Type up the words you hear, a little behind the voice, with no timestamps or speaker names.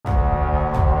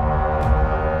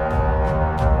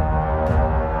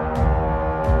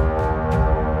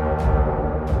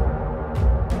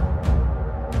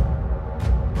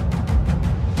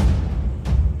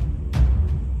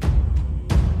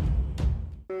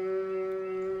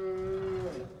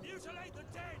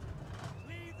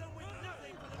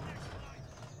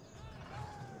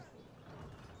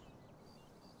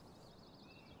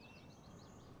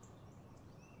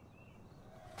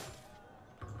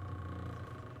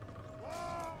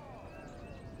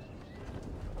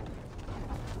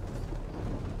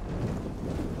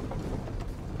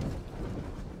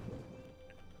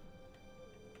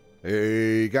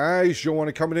Hey guys,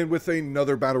 Onit coming in with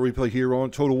another battle replay here on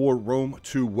Total War Rome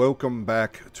 2. Welcome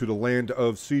back to the land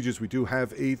of sieges. We do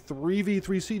have a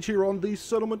 3v3 siege here on the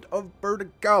settlement of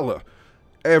Bertigala.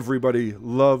 Everybody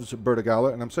loves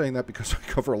Bertigala, and I'm saying that because I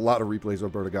cover a lot of replays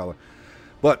of Bertigala.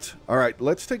 But, alright,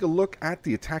 let's take a look at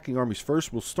the attacking armies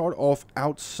first. We'll start off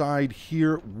outside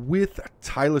here with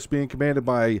Tylus being commanded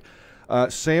by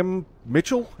Sam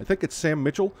Mitchell. I think it's Sam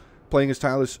Mitchell. Playing as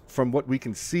Tylus. From what we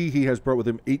can see, he has brought with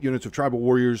him 8 units of tribal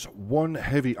warriors, 1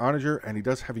 heavy onager, and he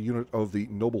does have a unit of the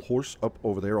noble horse up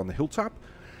over there on the hilltop.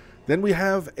 Then we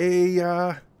have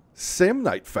a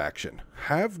Samnite faction.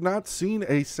 Have not seen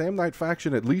a Samnite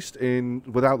faction, at least in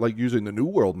without like using the New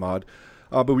World mod.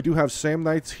 But we do have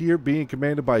Samnites here being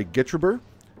commanded by Getriber.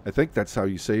 I think that's how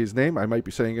you say his name. I might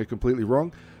be saying it completely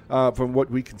wrong. From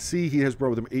what we can see, he has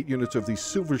brought with him 8 units of the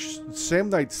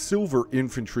Samnite Silver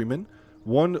Infantrymen,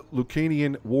 1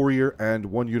 Lucanian warrior, and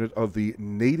 1 unit of the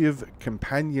native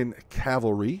companion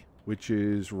cavalry, which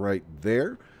is right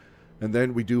there. And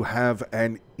then we do have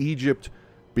an Egypt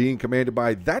being commanded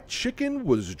by That Chicken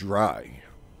Was Dry.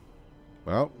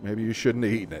 Well, maybe you shouldn't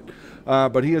have eaten it.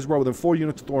 But he has brought with him 4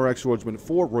 units of Thorax Swordsmen,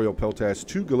 4 Royal Peltas,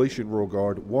 2 Galatian Royal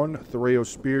Guard, 1 Thereo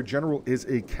Spear. General is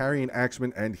a Carrion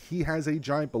Axeman, and he has a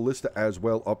Giant Ballista as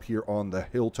well up here on the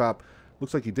hilltop.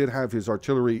 Looks like he did have his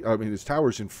artillery, his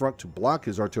towers in front to block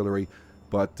his artillery,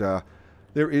 but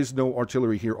there is no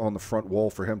artillery here on the front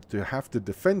wall for him to have to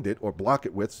defend it or block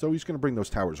it with, so he's going to bring those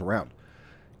towers around.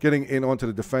 Getting in onto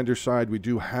the defender side, we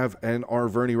do have an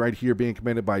Arverni right here being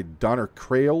commanded by Donner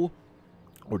Crail,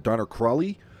 or Donner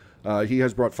Crawley. He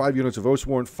has brought 5 units of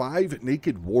Oathsworn, 5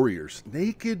 Naked Warriors.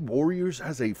 Naked Warriors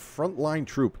as a frontline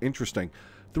troop. Interesting.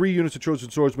 3 units of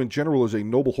Chosen Swordsman. General is a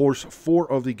Noble Horse,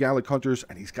 4 of the Gallic Hunters,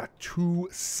 and he's got 2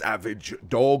 Savage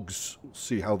Dogs. We'll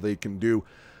see how they can do.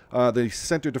 The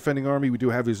center defending army, we do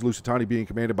have his Lusitani being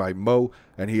commanded by Mo,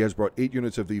 and he has brought 8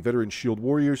 units of the Veteran Shield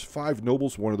Warriors, 5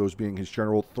 Nobles, 1 of those being his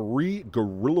General, 3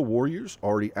 Guerrilla Warriors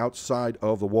already outside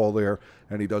of the wall there,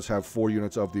 and he does have 4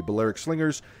 units of the Balearic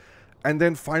Slingers. And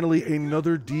then finally,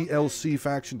 another DLC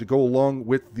faction to go along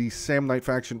with the Samnite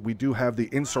faction. We do have the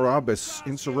Insurabes.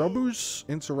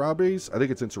 Insurabes? I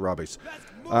think it's Insurabes.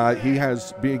 He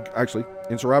has being, actually,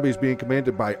 Insurabes being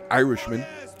commanded by Irishmen.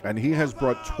 And he has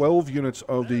brought 12 units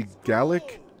of the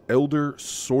Gallic Elder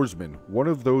Swordsmen. 1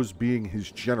 of those being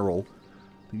his general.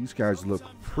 These guys look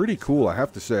pretty cool, I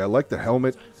have to say. I like the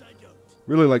helmet.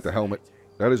 Really like the helmet.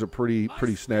 That is a pretty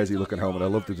snazzy looking helmet. I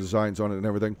love the designs on it and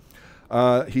everything.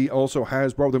 He also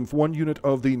has brought them 1 unit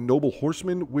of the Noble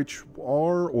Horsemen, which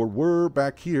are, or were,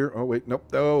 back here. Oh, wait, nope.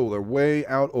 Oh, they're way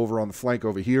out over on the flank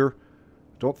over here.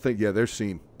 Don't think, yeah, they're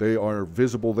seen. They are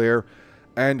visible there.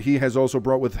 And he has also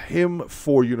brought with him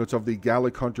 4 units of the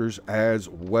Gallic Hunters as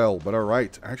well. But all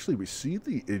right, actually, we see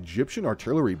the Egyptian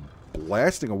artillery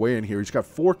blasting away in here. He's got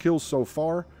 4 kills so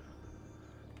far.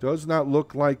 Does not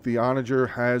look like the onager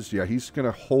has, yeah, he's going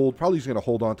to hold, probably he's going to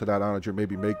hold on to that onager,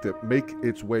 maybe make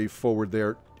its way forward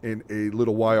there in a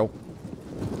little while.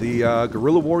 The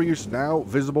guerrilla warriors now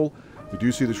visible. We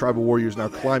do see the tribal warriors now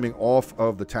climbing off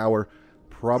of the tower,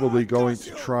 probably going to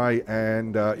try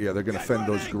and, yeah, they're going to fend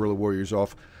those guerrilla warriors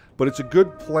off. But it's a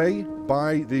good play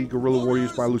by the guerrilla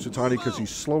warriors by Lusitani because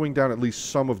he's slowing down at least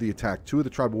some of the attack. 2 of the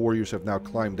tribal warriors have now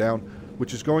climbed down,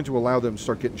 which is going to allow them to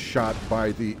start getting shot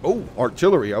by the,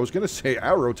 artillery. I was going to say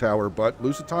arrow tower, but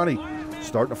Lusitani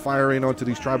starting to fire in onto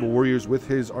these tribal warriors with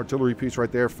his artillery piece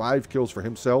right there. 5 kills for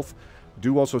himself.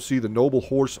 Do also see the Noble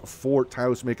Horse for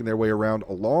Tylus making their way around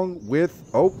along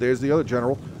with, there's the other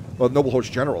general. Noble Horse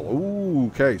General. Ooh,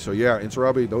 okay, so yeah,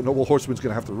 Insarabi, the Noble Horseman's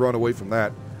going to have to run away from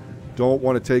that. Don't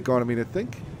want to take on, I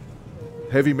think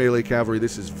heavy melee cavalry.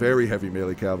 This is very heavy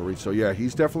melee cavalry. So yeah,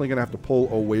 he's definitely going to have to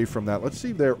pull away from that. Let's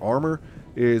see, their armor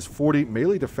is 40.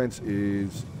 Melee defense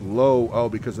is low.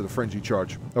 Because of the frenzy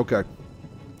charge. Okay.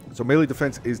 So melee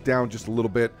defense is down just a little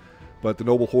bit. But the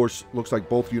Noble Horse looks like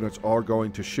both units are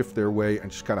going to shift their way and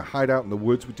just kind of hide out in the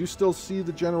woods. We do still see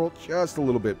the general just a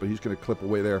little bit, but he's going to clip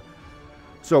away there.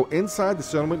 So inside the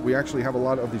settlement, we actually have a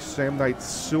lot of the Samnite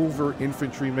Silver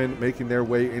Infantrymen making their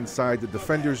way inside. The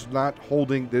defenders not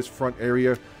holding this front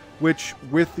area, which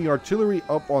with the artillery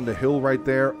up on the hill right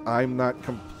there, I'm not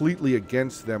completely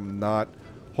against them not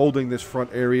holding this front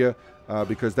area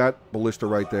because that ballista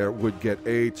right there would get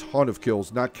a ton of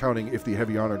kills, not counting if the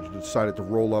heavy honor decided to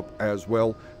roll up as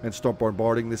well and start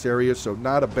bombarding this area. So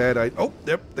not a bad idea. Oh,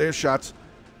 yep, there's shots.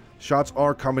 Shots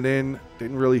are coming in.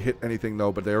 Didn't really hit anything,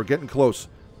 though, but they are getting close.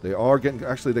 They are getting...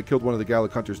 Actually, they killed one of the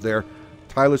Gallic Hunters there.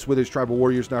 Tylus with his tribal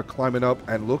warriors now climbing up.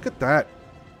 And look at that.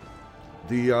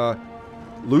 The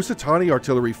Lusitani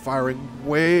artillery firing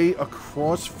way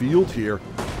across field here.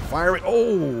 firing.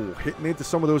 Oh, hitting into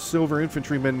some of those silver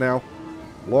infantrymen now.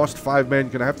 Lost 5 men.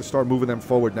 Going to have to start moving them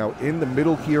forward. Now, in the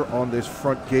middle here on this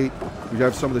front gate, we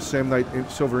have some of the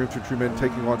Samnite silver infantrymen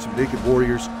taking on some naked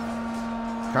warriors.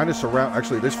 Kind of surround.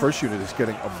 Actually, this first unit is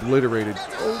getting obliterated.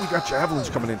 Oh, we got javelins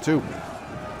coming in too.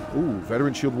 Ooh,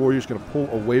 veteran shield warriors going to pull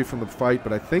away from the fight,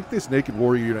 but I think this naked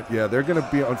warrior unit, yeah, they're going to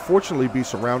be, unfortunately, be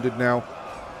surrounded now.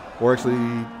 Or actually,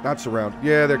 not surrounded.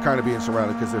 Yeah, they're kind of being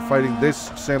surrounded because they're fighting this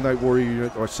Samnite warrior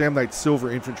unit, or Samnite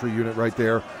silver infantry unit right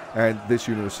there, and this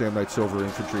unit of Samnite silver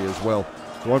infantry as well.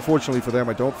 So unfortunately for them,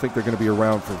 I don't think they're going to be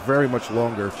around for very much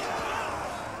longer.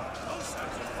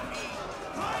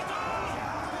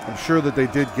 I'm sure that they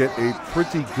did get a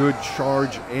pretty good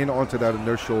charge in onto that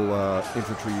inertial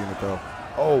infantry unit, though.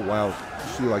 Oh, wow.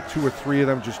 You see like 2 or 3 of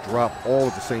them just drop all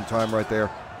at the same time right there.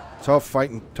 Tough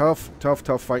fighting. Tough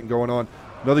fighting going on.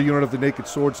 Another unit of the naked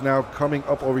swords now coming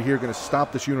up over here. Going to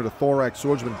stop this unit of thorax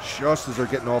swordsmen just as they're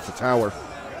getting off the tower.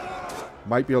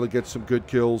 Might be able to get some good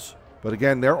kills. But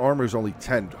again, their armor is only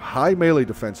 10. High melee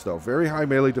defense, though. Very high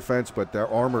melee defense, but their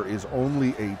armor is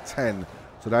only a 10.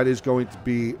 So that is going to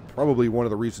be probably one of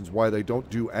the reasons why they don't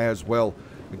do as well.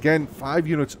 Again, 5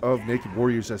 units of naked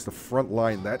warriors as the front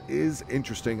line. That is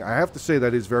interesting. I have to say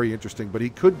that is very interesting, but he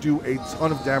could do a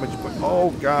ton of damage. But,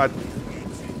 oh, God,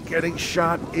 getting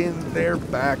shot in their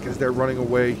back as they're running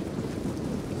away.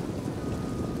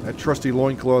 That trusty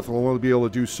loincloth will only be able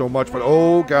to do so much. But,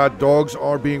 oh, God, dogs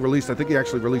are being released. I think he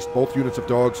actually released both units of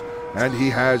dogs, and he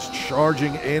has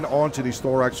charging in onto these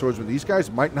thorax swordsmen. These guys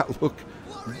might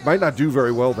not do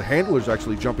very well. The handler's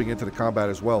actually jumping into the combat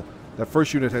as well. That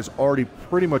first unit has already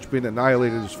pretty much been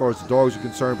annihilated as far as the dogs are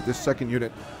concerned, but this second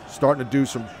unit starting to do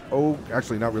some, oh,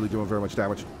 actually not really doing very much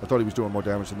damage. I thought he was doing more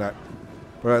damage than that.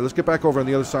 All right, let's get back over on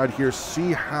the other side here,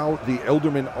 see how the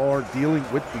Eldermen are dealing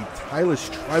with the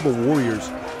Tylish tribal warriors.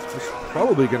 This is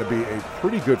probably going to be a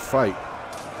pretty good fight.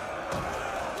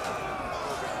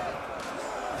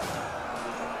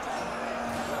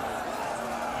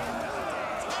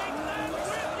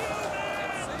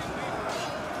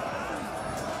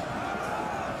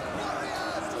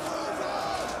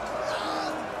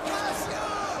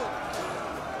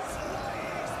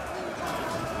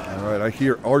 I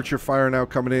hear archer fire now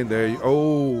coming in. There,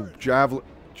 oh,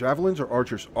 javelins or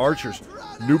archers? Archers.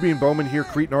 Nubian bowmen here,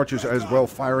 Cretan archers as well,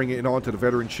 firing in onto the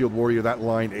veteran shield warrior. That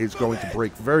line is going to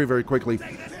break very, very quickly.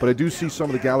 But I do see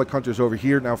some of the Gallic hunters over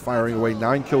here now firing away.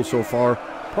 9 kills so far.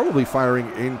 Probably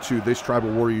firing into this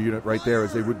tribal warrior unit right there,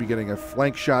 as they would be getting a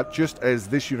flank shot, just as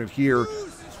this unit here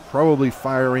is probably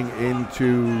firing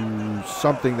into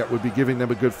something that would be giving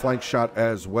them a good flank shot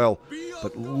as well.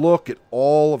 But look at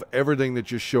all of everything that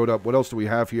just showed up. What else do we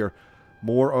have here?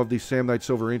 More of the Samnite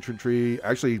silver infantry.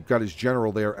 Actually, got his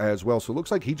general there as well. So it looks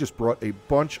like he just brought a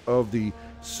bunch of the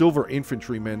silver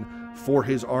infantrymen for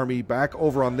his army. Back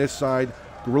over on this side,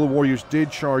 guerrilla warriors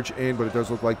did charge in, but it does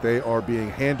look like they are being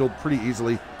handled pretty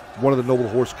easily. One of the noble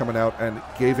horse coming out and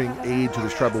giving aid to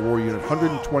this tribal warrior unit.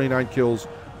 129 kills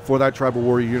for that tribal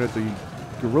warrior unit. The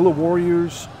guerrilla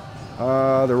warriors,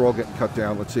 they're all getting cut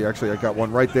down. Let's see. Actually, I got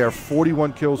one right there.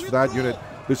 41 kills for that unit.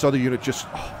 This other unit just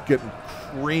getting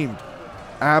creamed.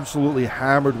 Absolutely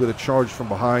hammered with a charge from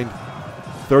behind.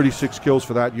 36 kills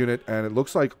for that unit. And it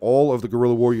looks like all of the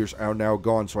guerrilla warriors are now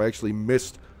gone. So I actually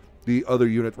missed the other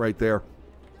unit right there.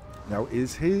 Now,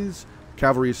 is his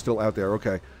cavalry still out there?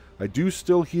 Okay. I do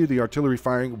still hear the artillery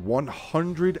firing.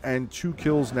 102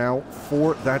 kills now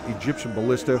for that Egyptian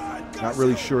ballista. Not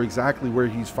really sure exactly where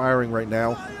he's firing right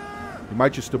now. He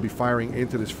might just still be firing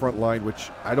into this front line,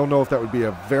 which I don't know if that would be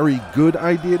a very good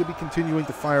idea to be continuing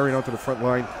to fire in onto the front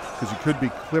line, because he could be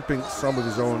clipping some of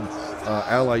his own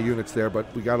ally units there. But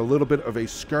we got a little bit of a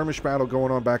skirmish battle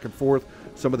going on back and forth.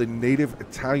 Some of the native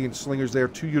Italian slingers there,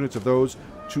 2 units of those.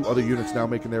 2 other units now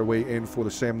making their way in for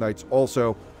the Samnites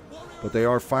also. But they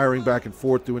are firing back and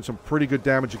forth, doing some pretty good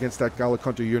damage against that Gallic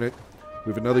hunter unit.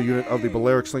 We have another unit of the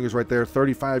Balearic slingers right there,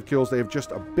 35 kills. They have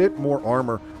just a bit more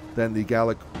armor than the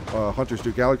Gallic hunters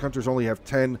do. Gallic hunters only have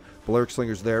 10, Balearic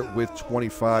slingers there with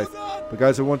 25. But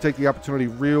guys, I want to take the opportunity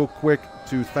real quick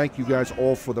to thank you guys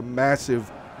all for the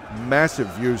massive, massive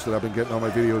views that I've been getting on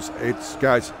my videos. It's,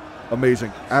 guys,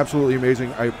 amazing. Absolutely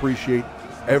amazing. I appreciate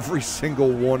every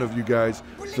single one of you guys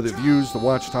for the views, the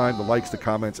watch time, the likes, the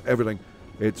comments, everything.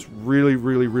 It's really,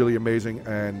 really, really amazing,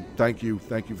 and thank you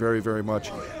very, very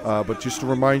much. But just to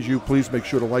remind you, please make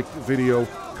sure to like the video,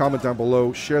 comment down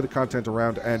below, share the content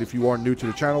around, and if you are new to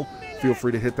the channel, feel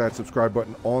free to hit that subscribe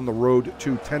button. On the road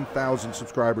to 10,000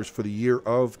 subscribers for the year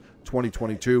of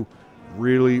 2022.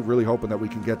 Really, really hoping that we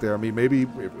can get there. I mean, maybe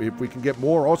if we can get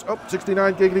more. Also, oh,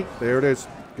 69 giggity. There it is.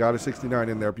 Got a 69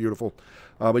 in there. Beautiful.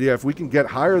 But yeah, if we can get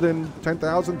higher than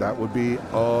 10,000, that would be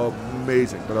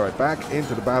amazing. But all right, back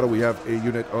into the battle. We have a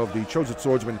unit of the Chosen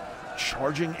Swordsman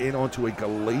charging in onto a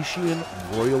Galatian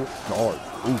Royal Guard.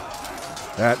 Ooh,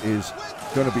 that is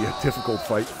going to be a difficult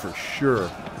fight for sure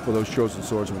for those Chosen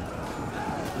Swordsmen.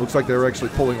 Looks like they're actually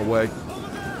pulling away.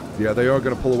 Yeah, they are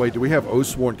going to pull away. Do we have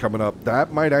Oathsworn coming up?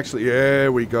 That might actually...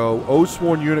 There we go.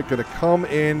 Oathsworn unit going to come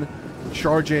in,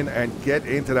 charge in, and get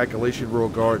into that Galatian Royal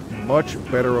Guard. Much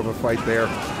better of a fight there.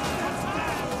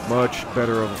 Much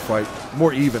better of a fight.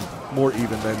 More even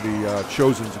than the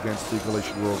Chosens against the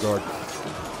Galatian Royal Guard.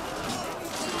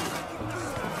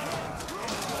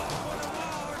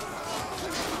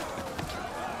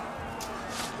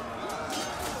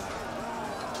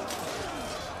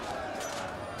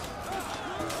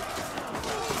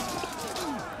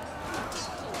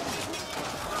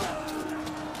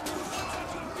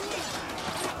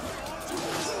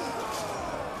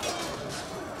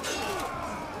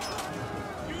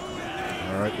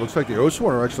 Looks like the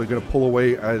Oathsworn are actually going to pull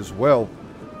away as well.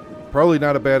 Probably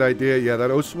not a bad idea. Yeah,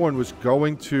 that Oathsworn was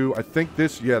going to, I think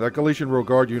this, yeah, that Galatian Royal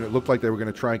Guard unit looked like they were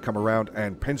going to try and come around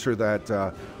and pincer that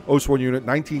Oathsworn unit.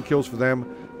 19 kills for them.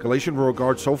 Galatian Royal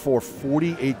Guard so far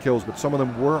 48 kills, but some of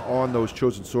them were on those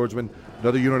Chosen Swordsmen.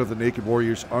 Another unit of the Naked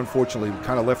Warriors, unfortunately,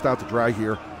 kind of left out to dry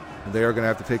here. And they are going to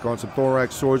have to take on some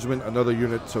Thorax Swordsmen, another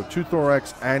unit, so 2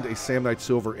 Thorax and a Samnite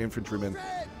Silver Infantryman.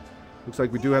 Looks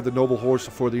like we do have the Noble Horse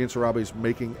for the Insurabes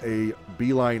making a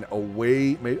beeline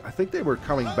away. I think they were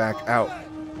coming back out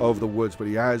of the woods, but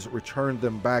he has returned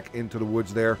them back into the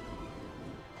woods there.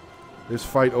 This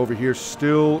fight over here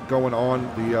still going on.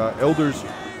 The Elders,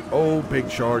 oh, big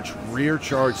charge. Rear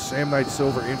charge, Samnite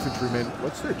Silver Infantryman.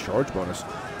 What's their charge bonus?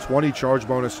 20 charge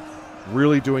bonus.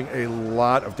 Really doing a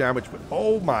lot of damage, but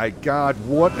oh my God,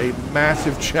 what a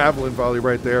massive javelin volley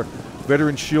right there.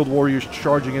 Veteran Shield Warriors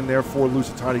charging in there for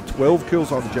Lusitani. 12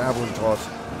 kills on the Javelin Toss.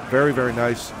 Very, very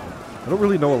nice. I don't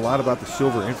really know a lot about the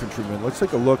Silver Infantrymen. Let's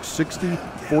take a look. 60,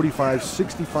 45,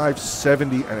 65,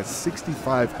 70, and a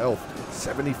 65 health.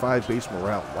 75 base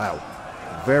morale. Wow.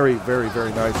 Very, very,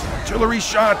 very nice. Artillery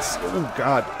shots! Oh,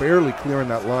 God. Barely clearing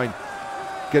that line.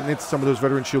 Getting into some of those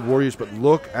Veteran Shield Warriors, but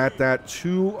look at that.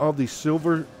 2 of the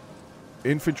Silver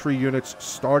Infantry units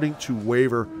starting to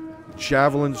waver.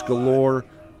 Javelins galore.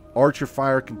 Archer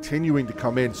fire continuing to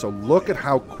come in. So look at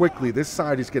how quickly this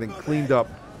side is getting cleaned up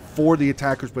for the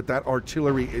attackers, but that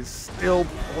artillery is still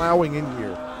plowing in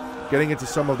here. Getting into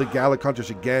some of the Gallic Hunters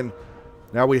again.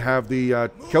 Now we have the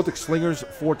Celtic Slingers.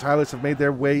 4 Tylus have made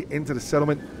their way into the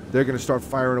settlement. They're going to start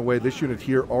firing away. This unit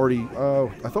here already,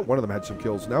 I thought one of them had some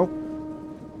kills. No?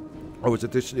 Oh, is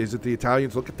it the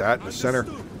Italians? Look at that in the center.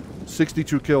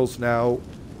 62 kills. Now,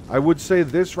 I would say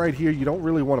this right here, you don't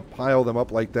really want to pile them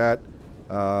up like that.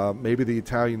 Maybe the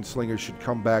Italian slingers should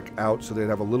come back out so they'd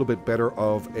have a little bit better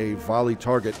of a volley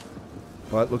target.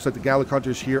 But looks like the Gallic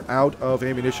Hunters here out of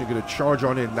ammunition, going to charge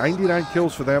on in. 99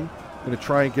 kills for them. Going to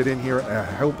try and get in here and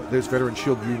help this Veteran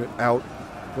Shield unit out.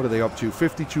 What are they up to?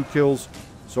 52 kills.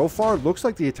 So far, looks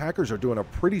like the attackers are doing a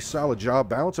pretty solid job.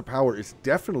 Balance of power is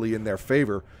definitely in their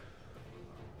favor.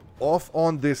 Off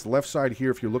on this left side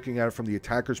here, if you're looking at it from the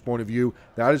attacker's point of view,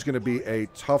 that is going to be a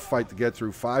tough fight to get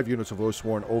through. 5 units of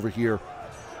Oathsworn over here.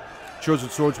 Chosen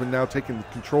Swordsman now taking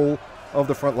control of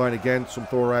the front line again. Some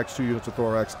Thorax, 2 units of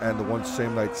Thorax, and the 1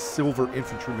 Samnite Silver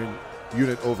Infantryman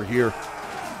unit over here.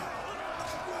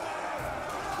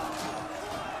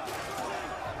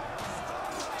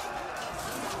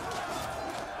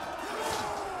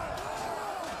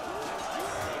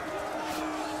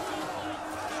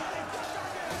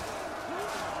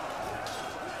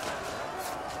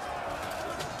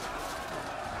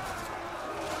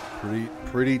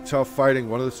 Pretty tough fighting.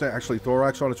 One of the actually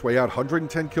Thorax on its way out.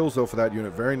 110 kills though for that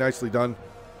unit. Very nicely done.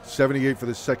 78 for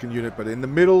the second unit. But in the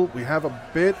middle, we have a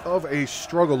bit of a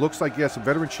struggle. Looks like, yes, some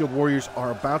Veteran Shield Warriors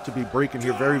are about to be breaking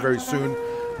here very, very soon.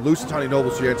 Lusitani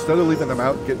Nobles, yeah, instead of leaving them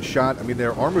out and getting shot, I mean,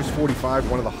 their armor is 45,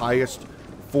 one of the highest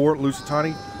for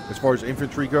Lusitani as far as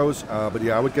infantry goes. But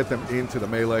yeah, I would get them into the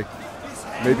melee.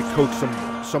 Maybe coax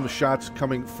some shots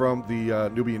coming from the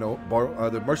Nubian,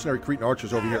 the mercenary Cretan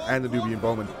archers over here and the Nubian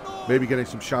bowmen. Maybe getting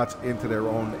some shots into their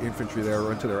own infantry there,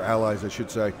 or into their allies, I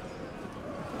should say.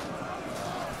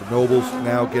 The nobles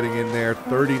now getting in there.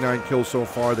 39 kills so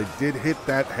far. They did hit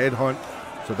that headhunt,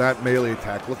 so that melee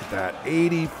attack, look at that.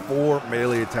 84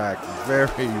 melee attack. Very,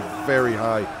 very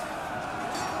high.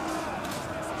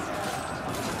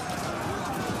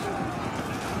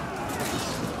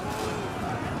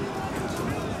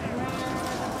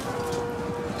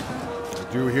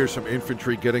 I do hear some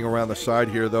infantry getting around the side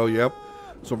here, though. Yep.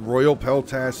 Some Royal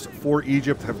Peltasts for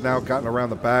Egypt have now gotten around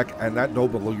the back, and that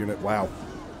noble unit, wow.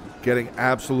 getting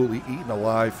absolutely eaten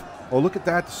alive. Oh, look at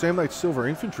that. The Samnite Silver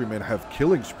Infantrymen have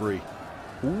killing spree.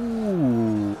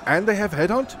 Ooh. And they have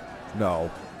headhunt?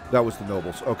 No. That was the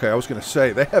nobles. Okay, I was going to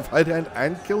say, they have headhunt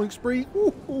and killing spree?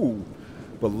 Ooh.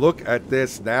 But look at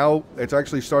this. Now, it's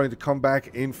actually starting to come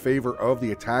back in favor of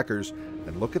the attackers.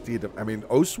 And look at the... I mean,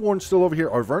 Oathsworn's still over here.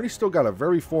 Arverni's still got a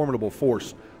very formidable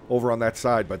force over on that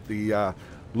side. But the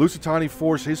Lusitani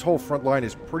force, his whole front line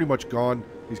is pretty much gone.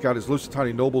 He's got his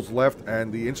Lusitani nobles left.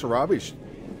 And the Insarabi's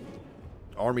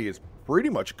army is pretty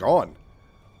much gone.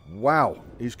 Wow.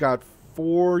 He's got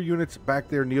 4 units back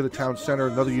there near the town center.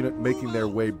 Another unit making their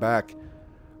way back.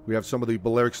 We have some of the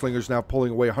Balearic Slingers now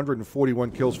pulling away.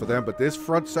 141 kills for them. But this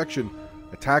front section,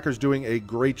 attackers doing a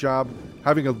great job.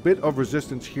 Having a bit of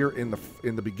resistance here in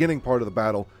the beginning part of the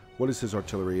battle. What is his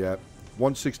artillery at?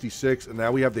 166. And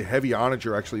now we have the heavy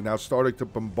onager actually now starting to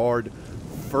bombard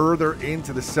further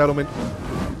into the settlement.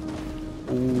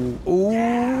 Ooh.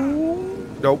 Ooh.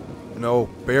 Nope. No.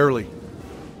 Barely.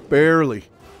 Barely.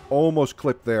 Almost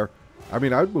clipped there. I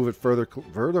mean, I'd move it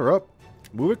further up.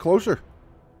 Move it closer.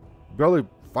 Probably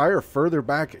fire further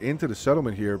back into the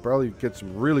settlement here. Probably get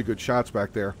some really good shots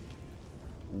back there.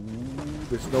 Ooh,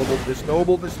 this noble, this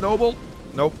noble, this noble.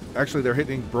 Nope. Actually, they're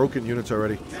hitting broken units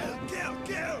already.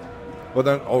 Well,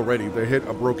 then already. They hit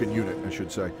a broken unit, I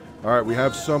should say. All right, we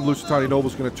have some Lusitani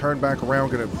nobles going to turn back around,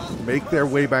 going to make their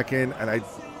way back in, and I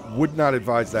would not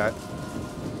advise that.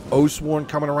 Oathsworn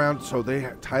coming around, so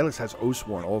Tylus has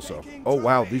Oathsworn also. Oh,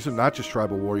 wow, these are not just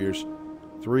tribal warriors.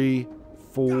 3,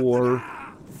 4,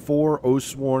 4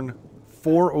 Oathsworn,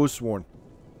 4 Oathsworn.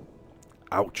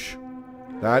 Ouch.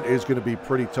 That is going to be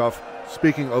pretty tough.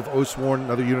 Speaking of Oathsworn,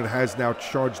 another unit has now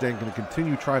charged in, going to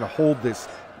continue trying to hold this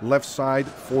left side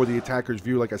for the attacker's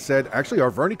view. Like I said, actually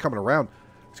Arverni coming around.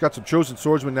 He's got some Chosen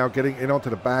Swordsmen now getting in onto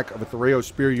the back of a Thereo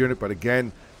Spear unit, but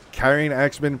again, carrying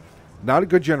Axemen, not a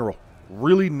good general.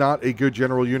 Really not a good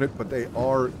general unit, but they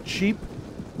are cheap,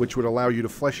 which would allow you to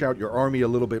flesh out your army a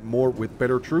little bit more with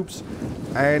better troops.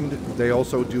 And they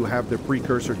also do have their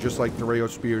precursor, just like Thereo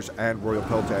Spears and Royal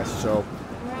Peltas. So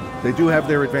they do have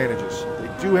their advantages.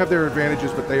 They do have their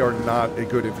advantages, but they are not a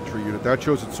good infantry unit. That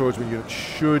Chosen Swordsman unit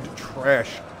should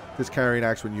trash this carrying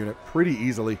Axeman unit pretty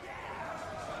easily.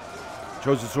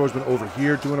 Chosen Swordsman over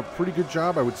here doing a pretty good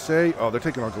job, I would say. Oh, they're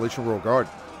taking on Galatian Royal Guard.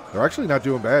 They're actually not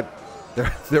doing bad.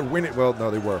 They're winning. Well,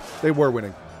 no, they were. They were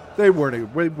winning. They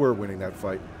were winning that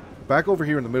fight. Back over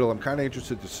here in the middle, I'm kind of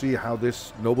interested to see how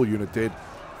this noble unit did.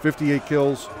 58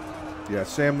 kills. Yeah,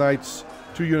 Samnites.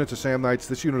 2 units of Samnites.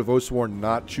 This unit of Oathsworn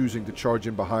not choosing to charge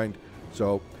in behind.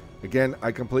 So, again,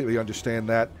 I completely understand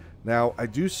that. Now, I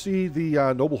do see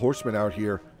the Noble Horseman out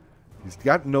here. He's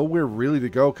got nowhere really to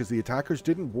go because the attackers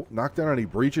didn't knock down any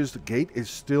breaches. The gate is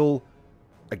still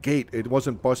a gate. It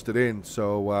wasn't busted in.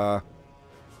 So,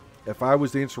 if I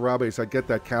was the Insarabes, I'd get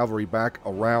that cavalry back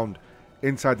around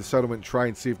inside the settlement and try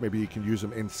and see if maybe you can use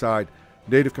them inside.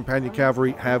 Native Companion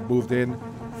Cavalry have moved in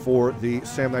for the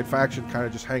Samnite faction, kind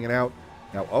of just hanging out.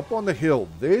 Now, up on the hill,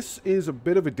 this is a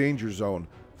bit of a danger zone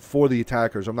for the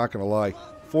attackers, I'm not going to lie.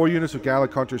 4 units of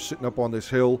Gallic Hunters sitting up on this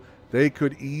hill. They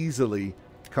could easily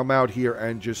come out here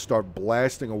and just start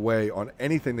blasting away on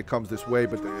anything that comes this way.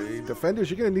 But the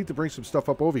defenders, you're going to need to bring some stuff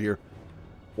up over here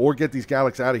or get these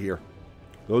Gallics out of here.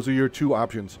 Those are your 2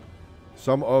 options.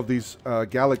 Some of these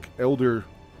Gallic Elder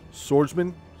Swordsmen,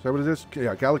 is that what it is?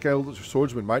 Yeah, Gallic Elder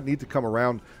Swordsmen might need to come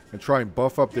around and try and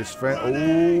buff up this fence.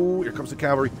 Oh, here comes the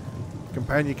cavalry.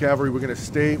 Companion Cavalry, we're going to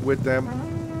stay with them.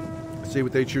 See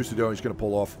what they choose to do. He's going to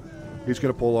pull off. He's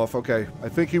going to pull off. Okay, I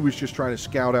think he was just trying to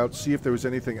scout out, see if there was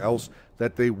anything else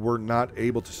that they were not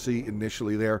able to see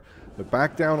initially there. But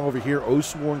back down over here,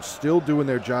 Oathsworn still doing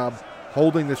their job,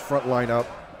 holding this front line up.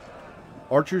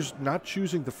 Archer's not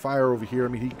choosing to fire over here. I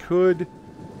mean, he could...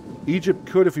 Egypt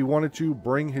could, if he wanted to,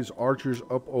 bring his archers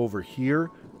up over here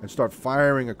and start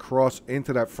firing across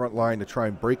into that front line to try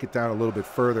and break it down a little bit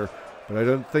further. But I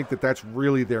don't think that that's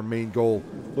really their main goal.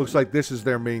 Looks like this is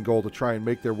their main goal, to try and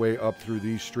make their way up through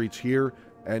these streets here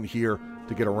and here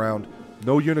to get around.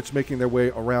 No units making their way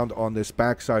around on this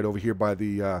backside over here by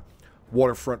the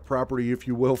waterfront property, if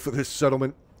you will, for this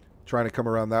settlement. Trying to come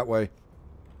around that way.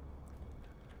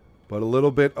 But a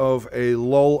little bit of a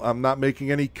lull. I'm not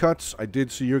making any cuts. I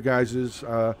did see your guys's.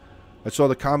 I saw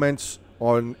the comments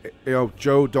on,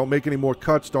 Joe, don't make any more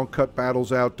cuts. Don't cut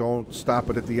battles out. Don't stop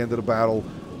it at the end of the battle.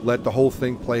 Let the whole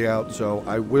thing play out. So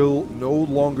I will no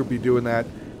longer be doing that.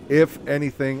 If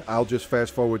anything, I'll just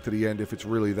fast forward to the end if it's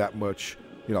really that much.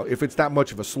 If it's that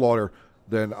much of a slaughter,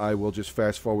 then I will just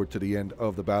fast forward to the end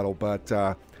of the battle. But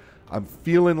I'm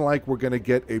feeling like we're going to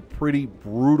get a pretty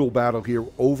brutal battle here.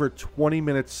 Over 20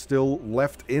 minutes still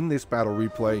left in this battle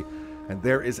replay. And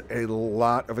there is a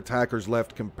lot of attackers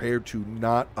left compared to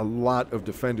not a lot of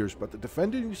defenders. But the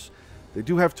defenders, they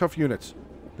do have tough units.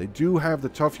 They do have the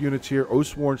tough units here.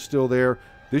 Oathsworn's still there.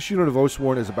 This unit of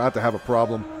Oathsworn is about to have a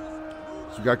problem.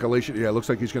 So we got Galatian. Yeah, it looks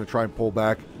like he's going to try and pull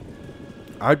back.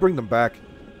 I'd bring them back.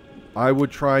 I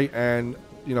would try and,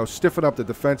 you know, stiffen up the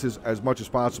defenses as much as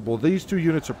possible. These two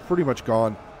units are pretty much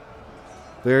gone.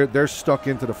 They're stuck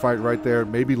into the fight right there,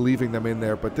 maybe leaving them in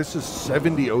there. But this is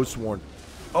 70 Oathsworn.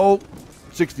 Oh,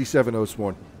 67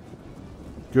 Oathsworn.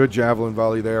 Good javelin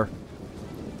volley there.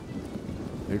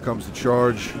 Here comes the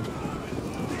charge.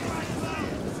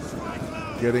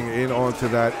 Getting in onto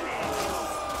that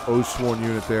Oathsworn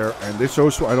unit there. And this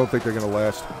Oathsworn, I don't think they're going to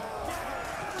last.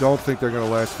 Don't think they're going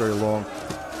to last very long.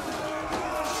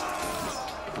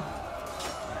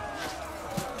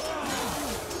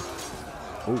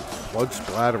 Oh, blood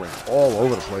splattering all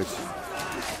over the place.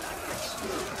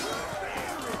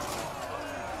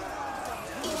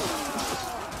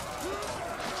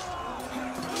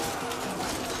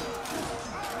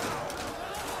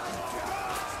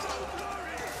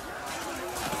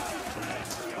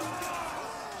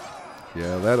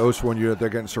 Yeah, that Oathsworn unit, they're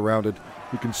getting surrounded.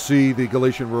 You can see the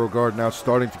Galatian Royal Guard now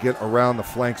starting to get around the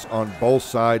flanks on both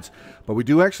sides. But we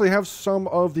do actually have some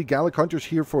of the Gallic Hunters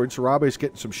here for Insurabes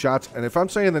getting some shots. And if I'm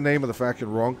saying the name of the faction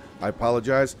wrong, I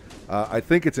apologize. I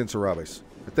think it's Insurabes.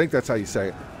 I think that's how you say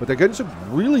it. But they're getting some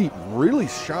really, really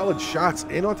solid shots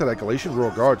in onto that Galatian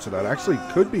Royal Guard. So that actually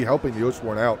could be helping the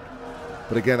Oathsworn out.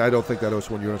 But again, I don't think that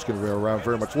Oathsworn unit's going to be around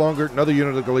very much longer. Another unit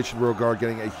of the Galatian Royal Guard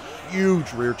getting a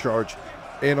huge rear charge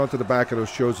in onto the back of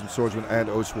those Chosen Swordsmen and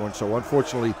Oathsworn. So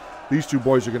unfortunately, these two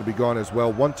boys are going to be gone as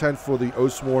well. 110 for the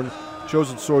Oathsworn.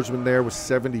 Chosen Swordsman there was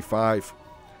 75.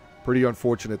 Pretty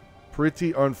unfortunate.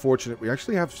 Pretty unfortunate. We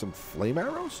actually have some flame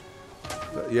arrows.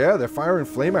 Yeah, they're firing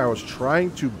flame arrows,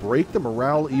 trying to break the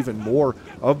morale even more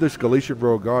of this Galatian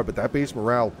Royal Guard. But that base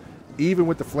morale, even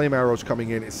with the flame arrows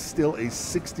coming in, is still a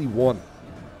 61.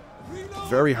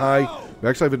 Very high. We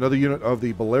actually have another unit of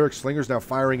the Balearic Slingers now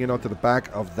firing in onto the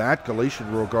back of that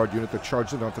Galatian Royal Guard unit that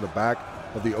charged in onto the back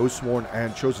of the Oathsworn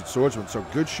and Chosen Swordsman. So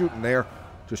good shooting there,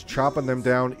 just chopping them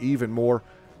down even more.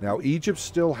 Now Egypt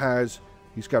still has,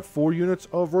 he's got 4 units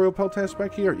of Royal Peltas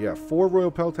back here. Yeah, 4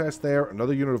 Royal Peltas there,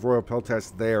 another unit of Royal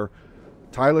Peltas there.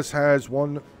 Tylus has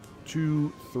 1,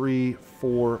 2, 3,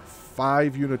 4,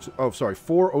 5 units, 4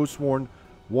 Oathsworn,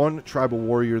 1 Tribal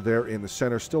Warrior there in the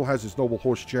center. Still has his Noble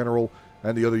Horse General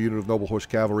and the other unit of Noble Horse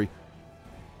Cavalry.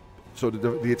 So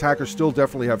the attackers still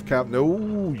definitely have cap.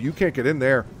 No, you can't get in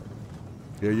there.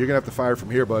 Yeah, you're going to have to fire from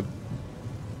here, bud.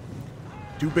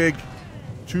 Too big.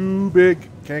 Too big.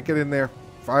 Can't get in there.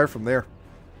 Fire from there.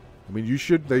 I mean,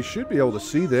 they should be able to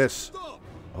see this.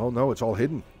 Oh, no, it's all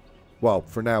hidden. Well,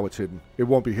 for now it's hidden. It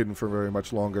won't be hidden for very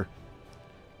much longer.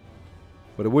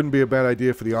 But it wouldn't be a bad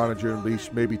idea for the Onager at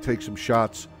least maybe take some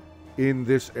shots in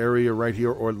this area right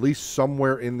here, or at least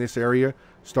somewhere in this area.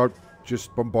 Start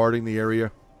just bombarding the area.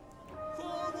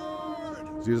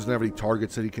 He doesn't have any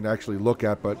targets that he can actually look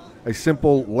at, but a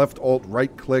simple left alt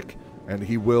right click and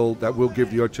that will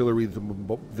give the artillery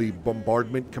the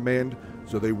bombardment command,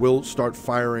 so they will start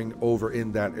firing over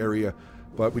in that area.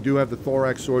 But we do have the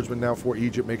Thorax Swordsmen now for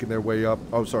Egypt making their way up.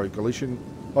 Oh, sorry, Galatian.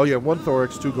 Oh, yeah, 1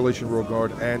 Thorax, 2 Galatian Royal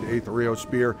Guard, and a Thoreo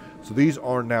Spear. So these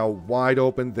are now wide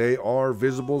open. They are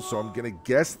visible, so I'm going to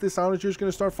guess this Onager is going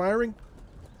to start firing.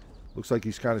 Looks like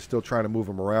he's kind of still trying to move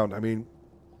them around. I mean,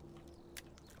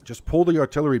 just pull the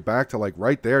artillery back to, like,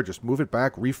 right there. Just move it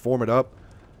back, reform it up,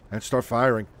 and start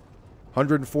firing.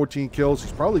 114 kills.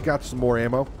 He's probably got some more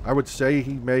ammo. I would say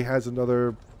he may have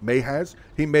another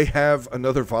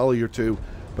volley or two,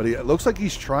 but it looks like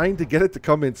he's trying to get it to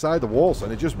come inside the walls,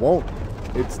 and it just won't.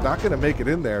 It's not going to make it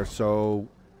in there, so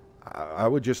I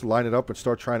would just line it up and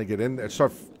start trying to get in and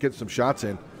start getting some shots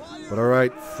in. But all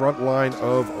right, front line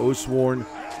of Oathsworn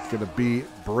is going to be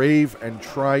brave and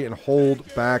try and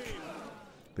hold back.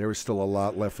 There is still a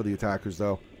lot left for the attackers,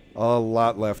 though. A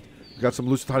lot left. We've got some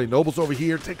Lusitani nobles over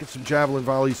here taking some javelin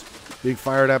volleys being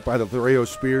fired at by the Thoreo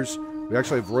Spears. We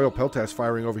actually have Royal Peltas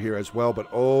firing over here as well, but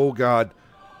oh god,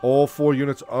 all 4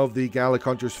 units of the Gallic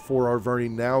Hunters for Arverni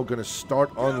now going to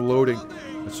start unloading.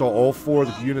 And so all 4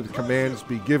 of the unit commands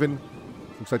be given.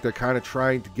 Looks like they're kind of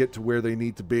trying to get to where they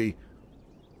need to be.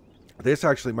 This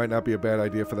actually might not be a bad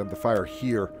idea for them to fire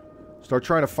here. Start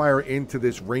trying to fire into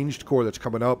this ranged core that's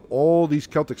coming up. All these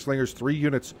Celtic Slingers, 3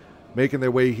 units making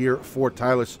their way here for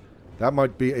Tylus. That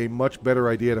might be a much better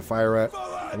idea to fire at.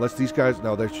 Unless these guys,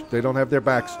 no, they don't have their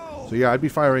backs. So yeah, I'd be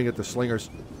firing at the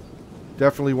Slingers.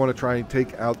 Definitely want to try and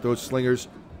take out those Slingers.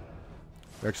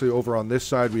 Actually, over on this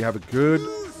side, we have a good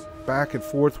back and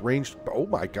forth ranged. Oh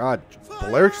my god.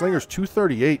 Balearic Slingers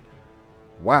 238.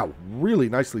 Wow, really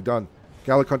nicely done.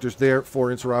 Gallic Hunters there for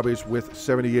Insurabes with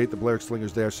 78. The Balearic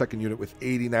Slingers there, second unit with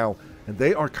 80 now. And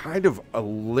they are kind of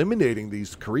eliminating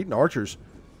these Cretan archers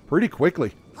pretty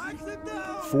quickly.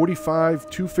 45,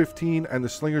 215, and the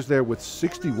Slingers there with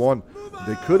 61.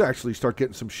 They could actually start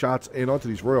getting some shots in onto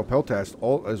these Royal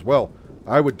Peltasts as well.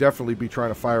 I would definitely be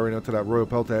trying to fire in onto that Royal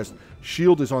Peltast.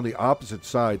 Shield is on the opposite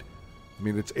side. I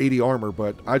mean, it's 80 armor,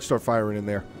 but I'd start firing in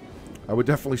there. I would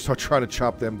definitely start trying to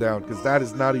chop them down, because that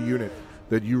is not a unit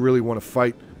that you really want to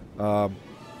fight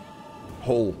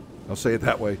whole. I'll say it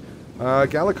that way.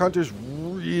 Gallic Hunters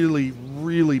really,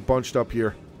 really bunched up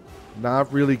here.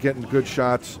 Not really getting good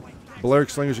shots.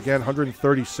 Balearic Slingers, again,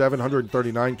 137,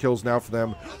 139 kills now for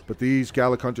them. But these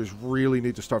Gallic Hunters really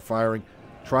need to start firing.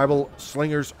 Tribal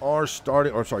Slingers are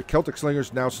starting, or sorry, Celtic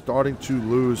Slingers now starting to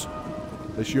lose.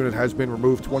 This unit has been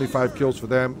removed, 25 kills for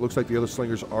them. Looks like the other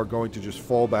Slingers are going to just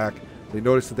fall back. They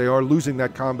notice that they are losing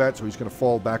that combat, so he's going to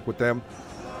fall back with them.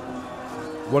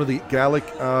 One of the Gallic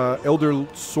Elder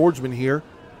Swordsmen here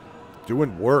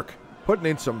doing work. Putting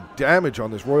in some damage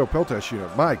on this Royal Peltast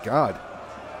unit. My God.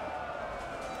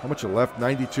 How much are left?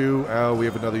 92. Oh, we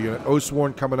have another unit.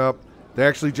 Oathsworn coming up. They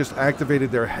actually just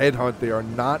activated their headhunt. They are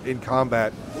not in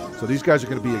combat. So these guys are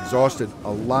going to be exhausted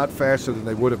a lot faster than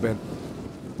they would have been.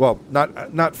 Well,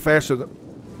 not faster than...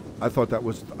 I thought that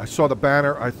was... I saw the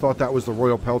banner. I thought that was the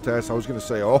Royal Peltast. I was going to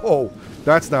say, oh,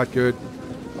 that's not good.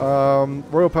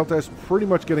 Royal Peltast pretty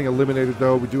much getting eliminated,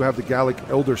 though. We do have the Gallic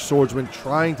Elder Swordsman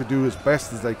trying to do as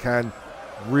best as they can.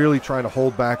 Really trying to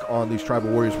hold back on these tribal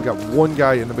warriors. We got one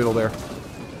guy in the middle there.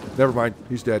 Never mind.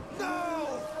 He's dead.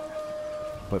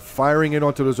 But firing in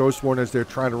onto those Oathsworn as they're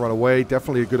trying to run away,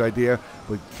 definitely a good idea.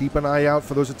 But keep an eye out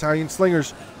for those Italian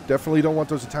Slingers. Definitely don't want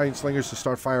those Italian Slingers to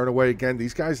start firing away again.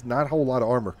 These guys, not a whole lot of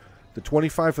armor. The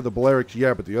 25 for the Balearics,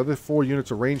 yeah, but the other 4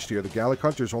 units are ranged here. The Gallic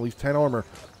Hunters, only 10 armor.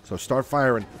 So start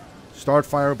firing. Start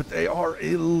firing, but they are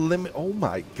eliminated. Oh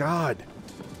my God.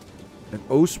 An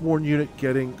Oathsworn unit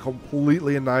getting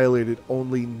completely annihilated.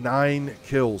 Only 9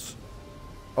 kills.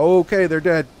 Okay, they're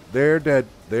dead. They're dead.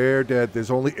 They're dead.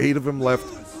 There's only 8 of them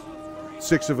left.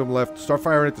 6 of them left. Start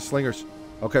firing at the Slingers.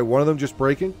 Okay, one of them just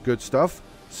breaking. Good stuff.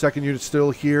 Second unit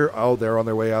still here. Oh, they're on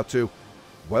their way out too.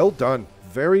 Well done.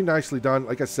 Very nicely done.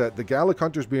 Like I said, the Gallic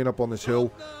Hunters being up on this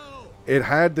hill, it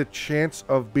had the chance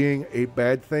of being a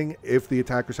bad thing if the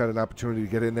attackers had an opportunity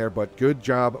to get in there, but good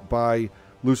job by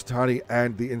Lusitani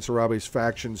and the Insurabes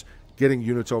factions getting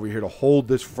units over here to hold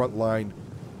this front line.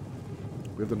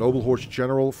 We have the Noble Horse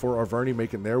General for Arverni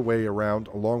making their way around,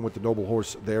 along with the Noble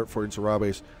Horse there for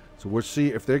Insurabes. So we'll see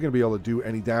if they're going to be able to do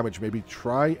any damage. Maybe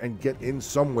try and get in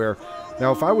somewhere.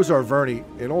 Now, if I was Arverni,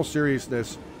 in all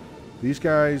seriousness, these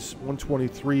guys,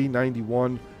 123,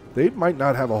 91, they might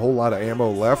not have a whole lot of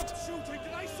ammo left.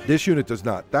 This unit does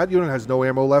not. That unit has no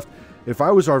ammo left. If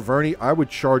I was Arverni, I would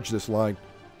charge this line.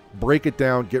 Break it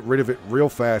down, get rid of it real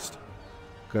fast.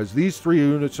 Because these 3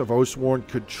 units of Oathsworn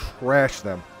could trash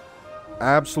them.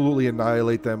 Absolutely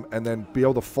annihilate them, and then be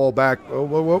able to fall back. Oh,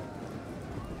 whoa, whoa.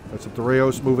 That's the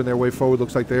Thraeos moving their way forward.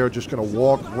 Looks like they are just going to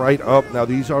walk right up. Now,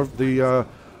 these are the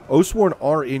Oathsworn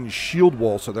are in shield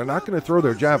wall, so they're not going to throw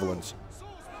their javelins.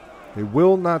 They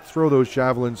will not throw those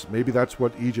javelins. Maybe that's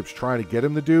what Egypt's trying to get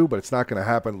him to do, but it's not going to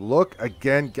happen. Look,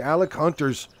 again, Gallic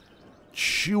Hunters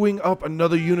chewing up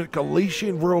another unit.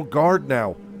 Galatian Royal Guard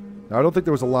now. Now, I don't think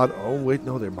there was a lot. Oh, wait,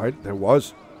 no, there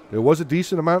was. There was a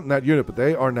decent amount in that unit, but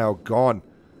they are now gone.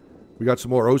 We got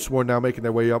some more Oathsworn now making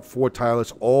their way up. 4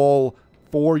 Tylus. All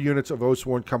 4 units of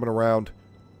Oathsworn coming around.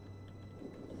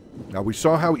 Now, we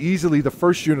saw how easily the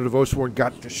first unit of Oathsworn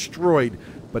got destroyed,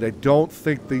 but I don't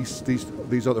think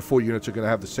these other 4 units are going to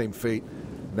have the same fate.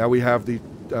 Now we have the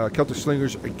Celtic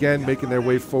Slingers again making their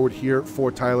way forward here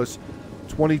for Tylus.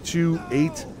 22,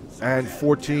 8, and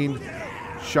 14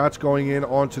 shots going in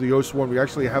onto the Oathsworn. We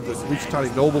actually have the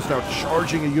Lusitani Nobles now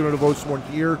charging a unit of Oathsworn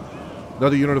here.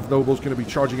 Another unit of Nobles going to be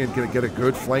charging in. Going to get a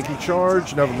good flanking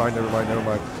charge. Never mind, never mind, never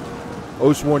mind.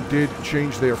 Oathsworn did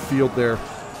change their field there.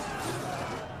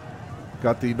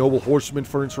 Got the Noble Horsemen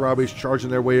for Insurabes charging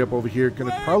their way up over here.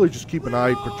 Going to probably just keep an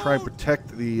eye, try and protect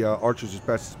the archers as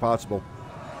best as possible.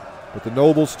 But the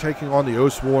Nobles taking on the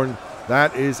Oathsworn,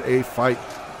 that is a fight.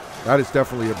 That is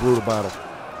definitely a brutal battle.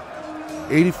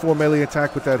 84 melee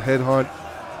attack with that headhunt.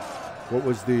 What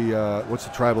was the, what's the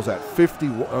tribals at?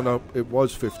 51, oh no, it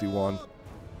was 51.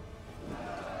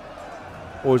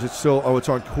 Or is it still, oh, it's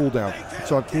on cooldown.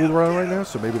 It's on cooldown right now,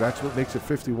 so maybe that's what makes it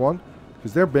 51.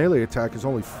 Because their melee attack is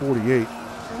only 48.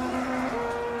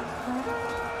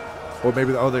 Or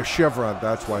maybe, oh, their chevron,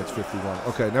 that's why it's 51.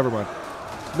 Okay, never mind.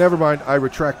 Never mind, I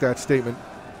retract that statement.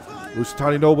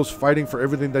 Lusitani Nobles fighting for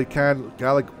everything they can.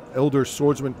 Gallic Elder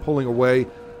Swordsman pulling away.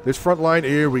 This front line,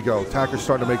 here we go. Attackers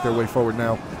starting to make their way forward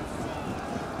now.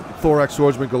 Thorax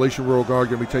Swordsman, Galatian Royal Guard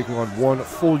going to be taking on one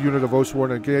full unit of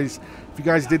Oathsworn. And guys, if you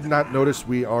guys did not notice,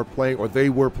 we are playing, or they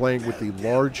were playing with the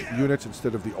large units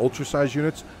instead of the ultra-sized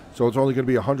units. So it's only going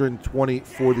to be 120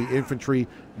 for the infantry,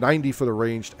 90 for the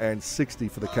ranged, and 60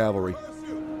 for the cavalry.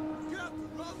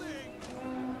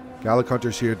 Gallic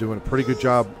Hunters here doing a pretty good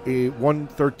job.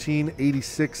 113,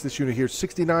 86. This unit here,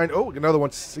 69. Oh, another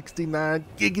one, 69.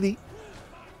 Giggity.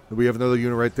 We have another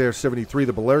unit right there, 73.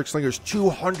 The Balearic Slingers,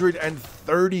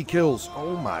 230 kills.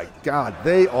 Oh my God,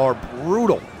 they are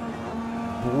brutal.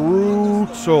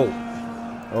 Brutal.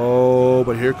 Oh,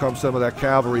 but here comes some of that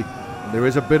cavalry. And there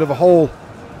is a bit of a hole.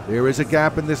 There is a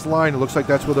gap in this line. It looks like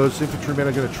that's where those infantrymen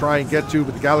are going to try and get to,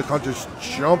 but the Gallic Hunters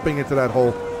jumping into that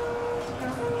hole.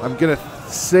 I'm going to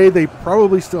say they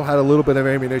probably still had a little bit of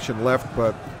ammunition left,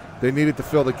 but they needed to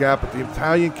fill the gap. But the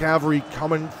Italian cavalry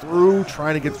coming through,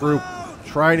 trying to get through.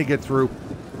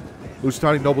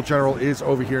 Lusitani Noble General is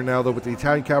over here now, though, but the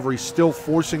Italian cavalry still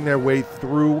forcing their way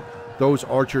through those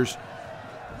archers.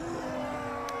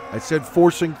 I said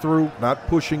forcing through, not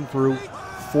pushing through,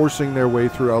 forcing their way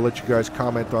through. I'll let you guys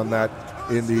comment on that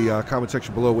in the comment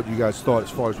section below, what you guys thought as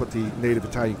far as what the native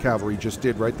Italian cavalry just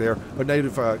did right there, or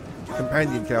native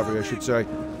companion cavalry, I should say.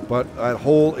 But that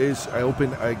hole is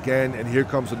open again, and here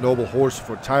comes the noble horse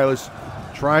for Tylus,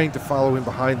 trying to follow him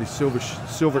behind the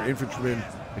silver infantryman.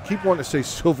 I keep wanting to say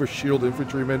silver shield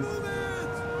infantryman,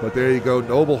 but there you go.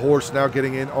 Noble horse now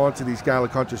getting in onto these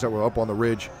Gallic Hunters that were up on the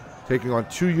ridge, taking on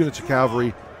 2 units of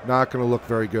cavalry. Not going to look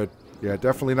very good. Yeah,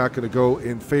 definitely not going to go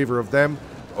in favor of them.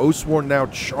 Oathsworn now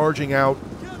charging out,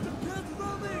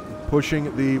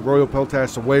 pushing the Royal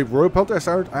Peltasts away. Royal Peltasts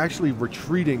aren't actually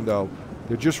retreating, though.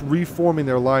 They're just reforming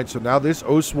their line. So now this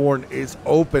Oathsworn is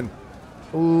open.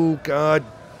 Oh, God.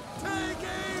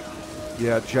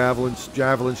 Yeah, javelins.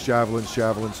 A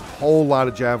whole lot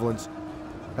of javelins.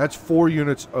 That's 4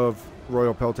 units of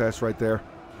Royal Peltasts right there.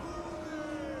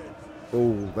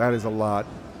 Oh, that is a lot.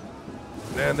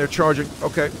 And they're charging.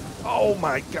 Okay. Oh,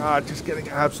 my God. Just getting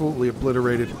absolutely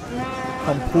obliterated.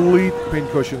 Complete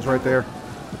pincushions right there.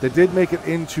 They did make it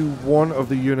into one of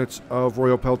the units of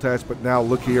Royal Peltasts, but now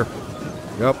look here.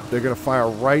 Yep, they're going to fire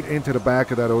right into the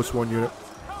back of that Oathsworn unit.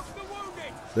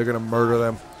 They're going to murder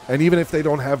them. And even if they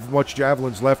don't have much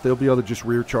javelins left, they'll be able to just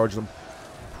rear charge them.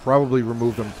 Probably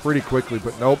remove them pretty quickly,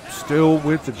 but nope. Still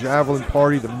with the javelin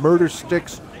party. The murder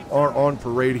sticks are on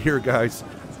parade here, guys.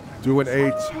 Doing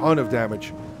a ton of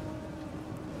damage.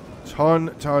 Ton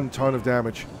of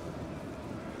damage.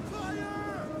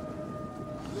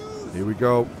 Here we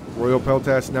go. Royal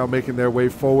Peltasts now making their way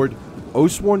forward.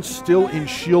 Oathsworn still in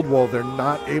shield wall. They're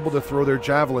not able to throw their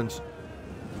javelins.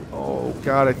 Oh,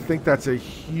 God, I think that's a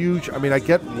huge... I mean, I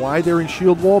get why they're in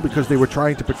shield wall, because they were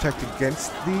trying to protect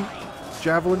against the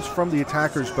javelins from the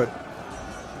attackers, but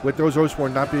with those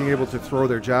Oathsworn not being able to throw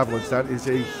their javelins, that is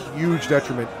a huge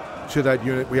detriment to that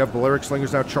unit. We have Balearic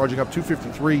Slingers now charging up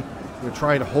 253. They're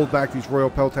trying to hold back these Royal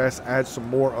Peltasts, add some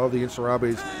more of the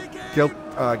Insurabes.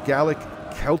 Gallic,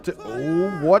 Celtic... Oh,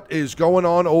 what is going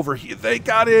on over here? They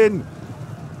got in!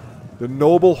 The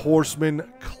Noble Horsemen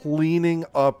cleaning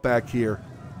up back here.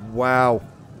 Wow.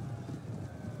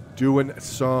 Doing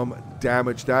some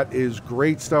damage. That is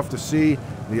great stuff to see.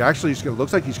 He actually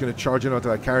looks like he's going to charge in onto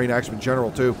that Carrying Axeman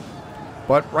General, too.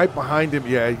 But right behind him,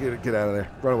 yeah, get out of there.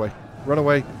 Run away. Run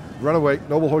away. Run away.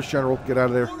 Noble Horse General, get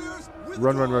out of there.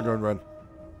 Run.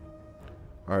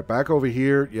 All right, back over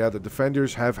here. Yeah, the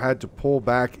defenders have had to pull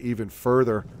back even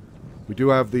further. We do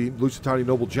have the Lusitani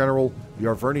Noble General, the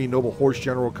Arverni Noble Horse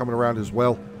General coming around as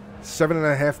well.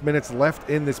 7.5 minutes left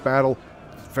in this battle.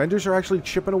 Defenders are actually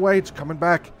chipping away. It's coming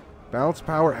back. Balance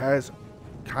power has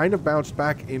kind of bounced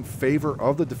back in favor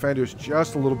of the defenders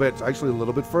just a little bit. It's actually a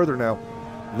little bit further now.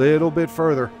 Little bit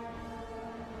further.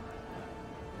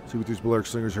 See what these Balearic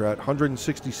Slingers are at.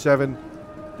 167.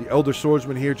 The Elder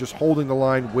Swordsman here just holding the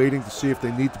line, waiting to see if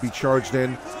they need to be charged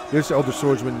in. This Elder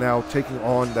Swordsman now taking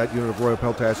on that unit of Royal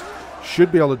Peltasts.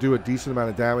 Should be able to do a decent amount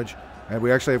of damage. And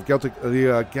we actually have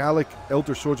the Gallic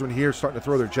Elder Swordsman here starting to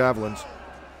throw their javelins.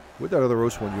 With that other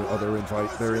Oathsworn unit,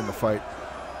 they're in the fight.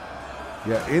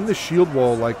 Yeah, in the shield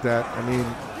wall like that, I mean,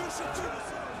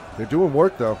 they're doing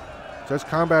work, though. It says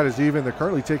combat is even. They're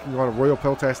currently taking on a Royal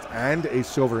Peltast and a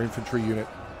Silver Infantry unit.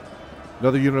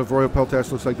 Another unit of Royal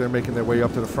Peltast looks like they're making their way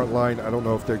up to the front line. I don't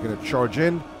know if they're going to charge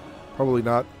in. Probably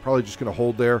not. Probably just going to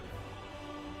hold there.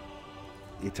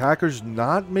 The attackers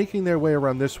not making their way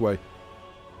around this way.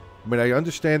 I mean, I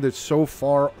understand that so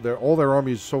far, all their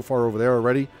army is so far over there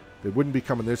already. They wouldn't be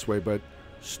coming this way, but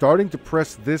starting to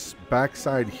press this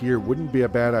backside here wouldn't be a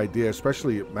bad idea,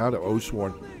 especially the amount of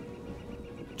Oathsworn.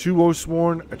 2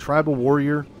 Oathsworn, a tribal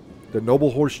warrior, the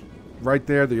noble horse right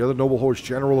there, the other noble horse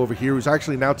general over here, who's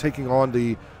actually now taking on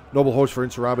the noble horse for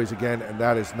Insurabes again, and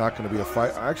that is not going to be a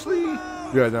fight. Actually,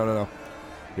 yeah, no.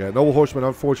 Yeah, noble horsemen,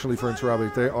 unfortunately for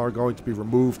Insurabes, they are going to be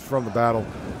removed from the battle.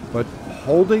 But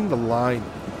holding the line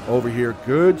over here,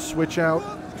 good switch out.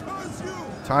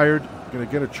 Tired, going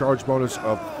to get a charge bonus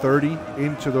of 30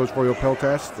 into those Royal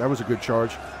Peltasts. That was a good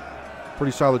charge.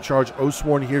 Pretty solid charge.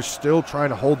 Oathsworn here still trying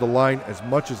to hold the line as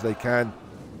much as they can.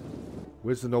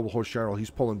 Where's the noble horse general? He's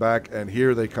pulling back, and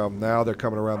here they come. Now they're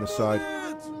coming around the side.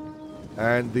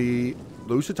 And the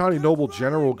Lusitani noble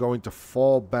general going to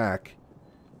fall back.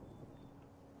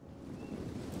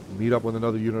 Meet up with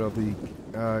another unit of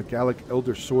the Gallic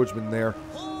Elder Swordsman there.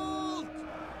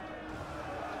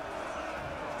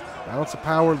 Balance of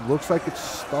power looks like it's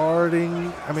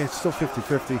starting. I mean, it's still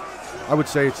 50-50. I would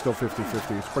say it's still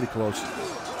 50-50. It's pretty close.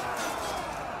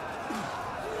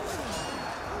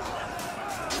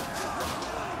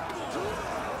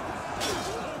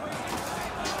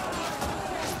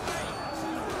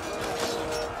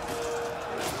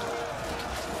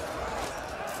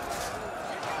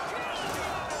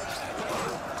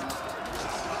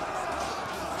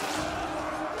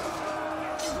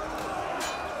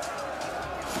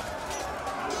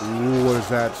 Ooh, what is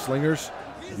that? Slingers?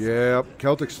 Yep,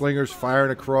 Celtic slingers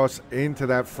firing across into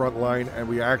that front line, and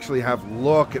we actually have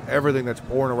look at everything that's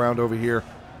pouring around over here.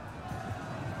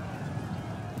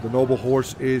 The noble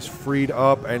horse is freed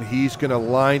up, and he's going to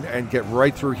line and get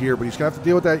right through here, but he's going to have to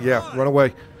deal with that. Yeah, run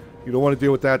away. You don't want to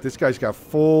deal with that. This guy's got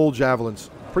full javelins.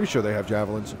 Pretty sure they have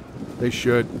javelins. They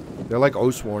should. They're like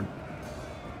Oathsworn.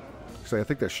 I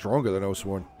think they're stronger than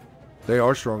Oathsworn. They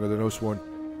are stronger than Oathsworn.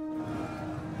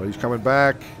 But he's coming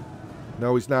back.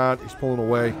 No, he's not. He's pulling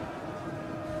away.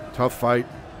 Tough fight.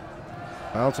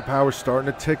 Balance of power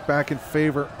starting to tick back in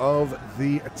favor of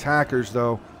the attackers,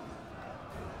 though.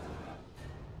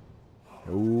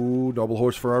 Ooh, noble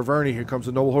horse for Arverni. Here comes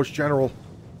the noble horse general.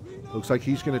 Looks like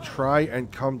he's going to try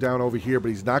and come down over here, but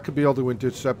he's not going to be able to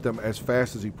intercept them as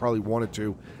fast as he probably wanted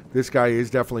to. This guy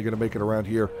is definitely going to make it around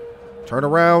here. Turn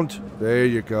around. There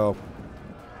you go.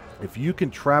 If you can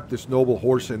trap this noble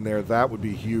horse in there, that would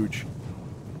be huge.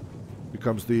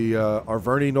 Becomes the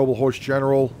Arverni noble horse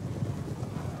general.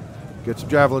 Get some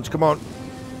javelins. Come on.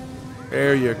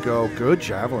 There you go. Good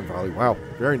javelin volley. Wow.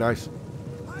 Very nice.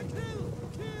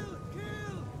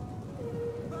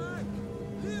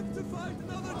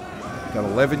 Got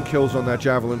 11 kills on that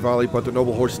javelin volley, but the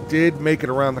noble horse did make it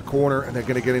around the corner, and they're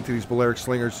going to get into these Balearic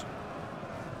slingers.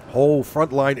 Whole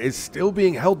front line is still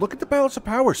being held. Look at the balance of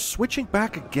power. Switching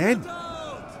back again.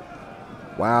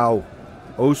 Wow.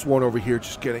 Oathsworn over here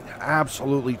just getting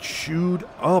absolutely chewed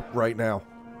up right now.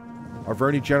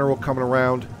 Arverni general coming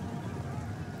around.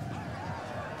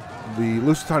 The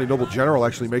Lusitani noble general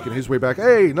actually making his way back.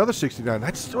 Hey, another 69.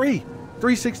 That's 3.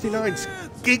 369s.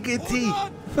 Giggity.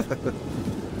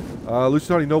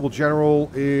 Lusitani noble general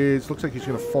looks like he's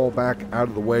going to fall back out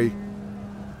of the way.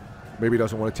 Maybe he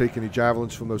doesn't want to take any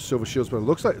javelins from those silver shields, but it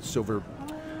looks like it's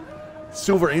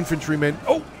silver infantrymen.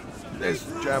 Oh, there's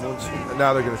javelins. And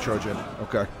now they're going to charge in.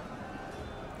 Okay.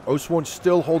 Oathsworn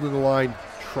still holding the line,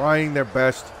 trying their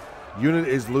best. Unit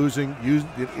is losing. Unit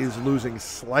is losing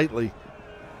slightly.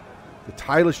 The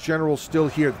Tylus general still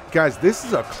here. Guys, this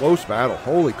is a close battle.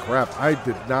 Holy crap. I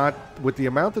did not, with the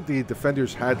amount that the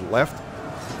defenders had left,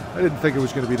 I didn't think it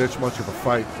was going to be this much of a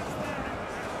fight.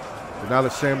 But now the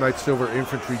Samnite Silver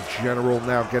Infantry General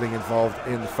now getting involved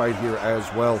in the fight here as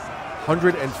well.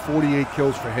 148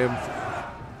 kills for him.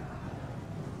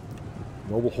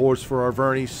 Noble horse for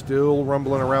Arverni still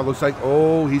rumbling around. Looks like,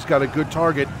 oh, he's got a good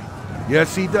target.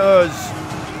 Yes, he does.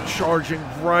 Charging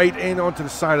right in onto the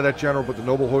side of that general, but the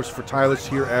noble horse for Tylus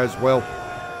here as well.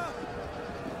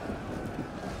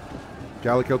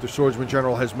 Gallic Elder Swordsman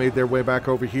General has made their way back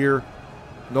over here.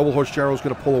 Noble Horse General is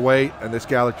going to pull away, and this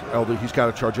Gallic Elder, he's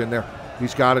got to charge in there.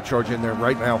 He's got to charge in there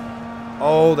right now.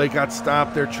 Oh, they got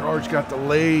stopped. Their charge got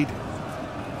delayed.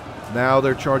 Now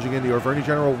they're charging in. The Arverni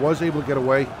General was able to get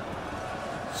away.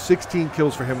 16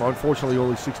 kills for him. Unfortunately,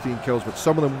 only 16 kills, but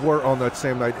some of them were on that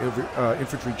Samnite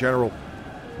Infantry General.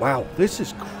 Wow, this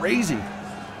is crazy.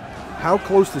 How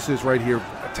close this is right here.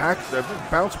 Attack,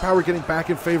 bounce power getting back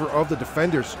in favor of the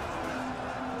defenders.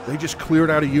 They just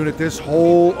cleared out a unit. This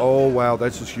whole, oh wow,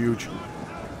 that's just huge.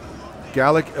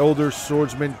 Gallic Elder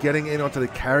Swordsman getting in onto the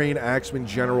Carrion Axeman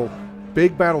General.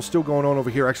 Big battle still going on over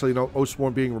here. Actually, no,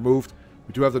 Oathsworn being removed.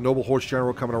 We do have the Noble Horse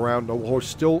General coming around. Noble Horse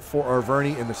still for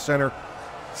Arverni in the center.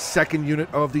 Second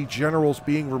unit of the generals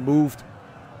being removed.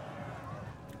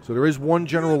 So there is one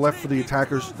general left for the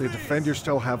attackers. The defenders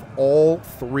still have all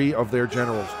 3 of their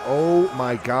generals. Oh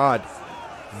my god.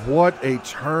 What a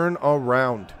turn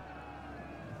around.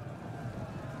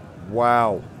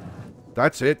 Wow.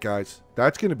 That's it, guys.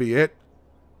 That's going to be it.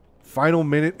 Final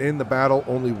minute in the battle.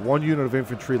 Only one unit of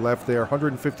infantry left there.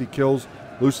 150 kills.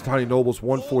 Lusitani Nobles,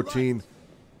 114.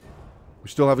 We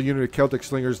still have a unit of Celtic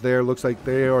Slingers there. Looks like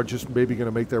they are just maybe going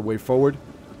to make their way forward.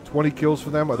 20 kills for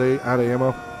them. Are they out of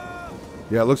ammo?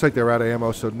 Yeah, it looks like they're out of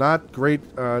ammo. So not great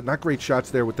shots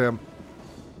there with them.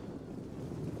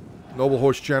 Noble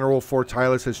Horse General Fort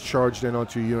Tylus has charged in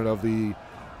onto a unit of the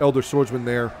Elder Swordsman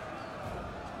there.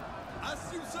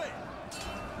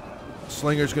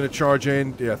 Slinger's going to charge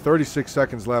in. Yeah, 36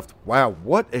 seconds left. Wow,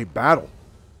 what a battle.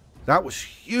 That was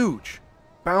huge.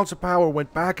 Balance of power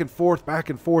went back and forth, back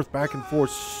and forth, back and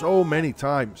forth so many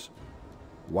times.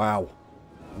 Wow.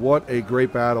 What a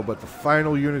great battle. But the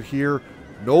final unit here,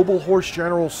 Noble Horse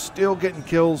General still getting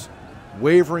kills.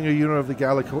 Wavering a unit of the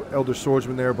Gallic Elder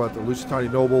Swordsman there, but the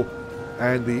Lusitani Noble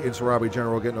and the Insarabi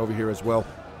General getting over here as well.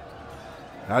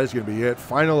 That is going to be it.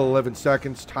 Final 11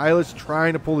 seconds. Tylus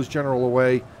trying to pull his general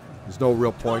away. There's no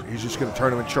real point. He's just going to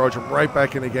turn him and charge him right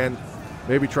back in again.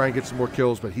 Maybe try and get some more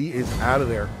kills, but he is out of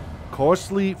there.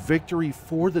 Costly victory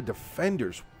for the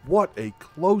defenders. What a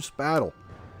close battle.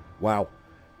 Wow.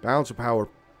 Balance of power.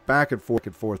 Back and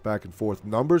forth, back and forth.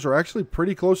 Numbers are actually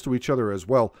pretty close to each other as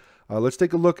well. Let's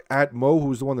take a look at Mo,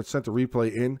 who's the one that sent the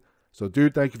replay in. So,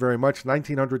 dude, thank you very much.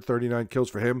 1,939 kills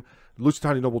for him.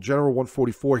 Lusitani Noble General,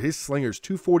 144. His Slingers,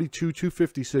 242,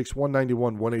 256,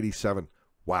 191, 187.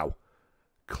 Wow.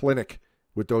 Clinic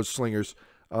with those Slingers.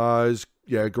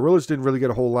 Yeah, Guerrillas didn't really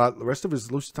get a whole lot. The rest of his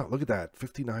Lusitani, look at that.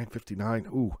 59, 59.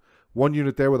 Ooh. One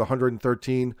unit there with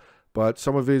 113. But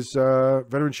some of his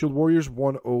Veteran Shield Warriors,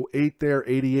 108 there,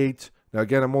 88. Now,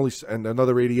 again, and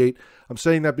another 88. I'm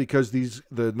saying that because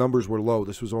the numbers were low.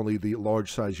 This was only the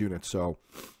large size unit. So,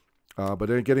 but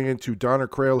then getting into Donner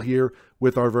Crail here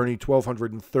with Arverni,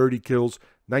 1,230 kills,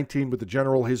 19 with the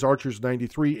General. His Archers,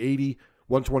 93, 80,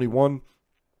 121.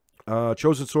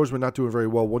 Chosen Swordsman not doing very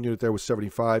well. One unit there was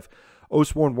 75.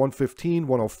 Oathsworn, 115,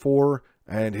 104.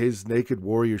 And his Naked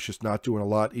Warriors just not doing a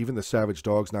lot. Even the Savage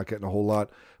Dogs not getting a whole lot.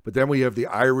 But then we have the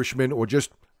Irishman, or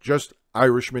just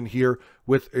Irishman here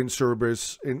with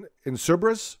Insurbris.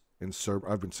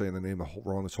 I've been saying the name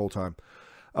wrong this whole time.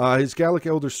 His Gallic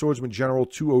Elder Swordsman General,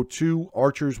 202.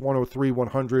 Archers, 103,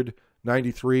 100,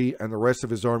 93. And the rest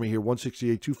of his army here,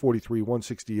 168, 243,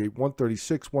 168,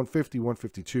 136, 150,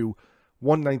 152,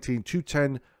 119,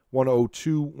 210,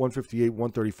 102, 158,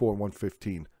 134, and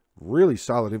 115. Really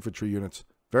solid infantry units.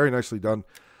 Very nicely done.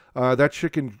 That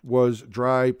chicken was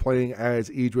dry, playing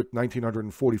as Edwit,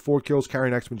 1,944 kills.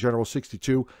 Carrying Axeman General,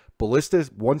 62.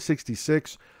 Ballistas,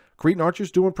 166. Cretan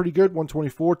Archers doing pretty good,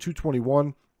 124,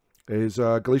 221. His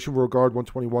Galician Royal Guard,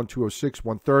 121, 206,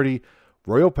 130.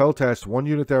 Royal Peltast, one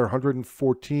unit there,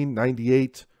 114,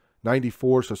 98,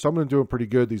 94. So some of them doing pretty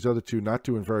good. These other two not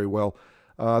doing very well.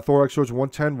 Thorax Swords,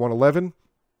 110, 111.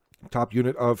 Top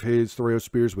unit of his Thoreau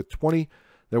Spears with 20.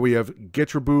 Then we have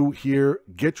Getrobu here.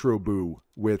 Getrobu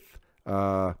with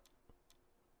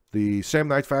the Sam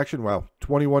Knight faction. Wow,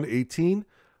 2118.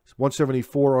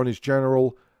 174 on his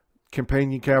General.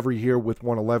 Companion Cavalry here with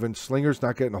 111. Slingers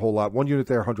not getting a whole lot. One unit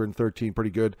there, 113.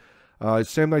 Pretty good.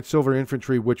 Sam Knight Silver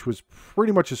Infantry, which was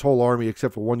pretty much his whole army,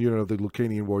 except for one unit of the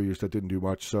Lucanian Warriors that didn't do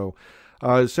much. So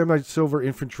Sam Knight Silver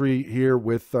Infantry here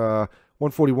with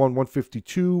 141,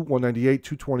 152, 198,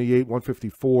 228,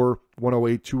 154,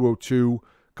 108, 202.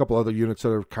 A couple other units that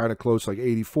are kind of close, like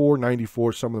 84,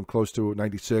 94, some of them close to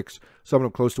 96, some of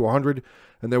them close to 100.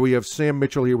 And then we have Sam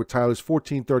Mitchell here with Tyler's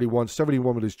 1431,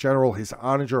 71 with his General, his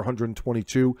Onager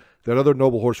 122. That other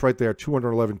Noble Horse right there,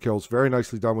 211 kills. Very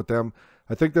nicely done with them.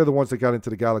 I think they're the ones that got into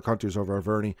the Gallic Hunters over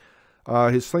Arverni.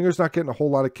 His Slinger's not getting a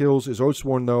whole lot of kills. His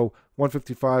Oathsworn, though,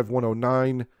 155,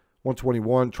 109,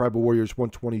 121. Tribal Warriors,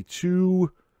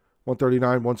 122, 139,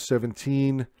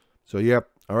 117. So, yeah.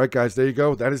 All right, guys, there you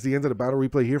go. That is the end of the battle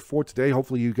replay here for today.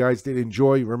 Hopefully you guys did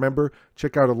enjoy. Remember,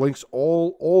 check out the links,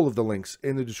 all of the links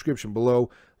in the description below.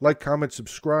 Like, comment,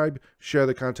 subscribe, share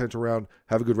the content around.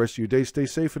 Have a good rest of your day. Stay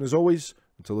safe, and as always,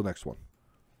 until the next one.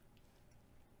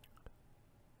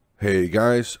 Hey,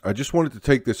 guys, I just wanted to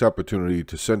take this opportunity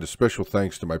to send a special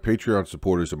thanks to my Patreon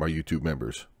supporters and my YouTube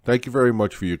members. Thank you very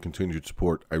much for your continued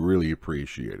support. I really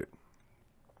appreciate it.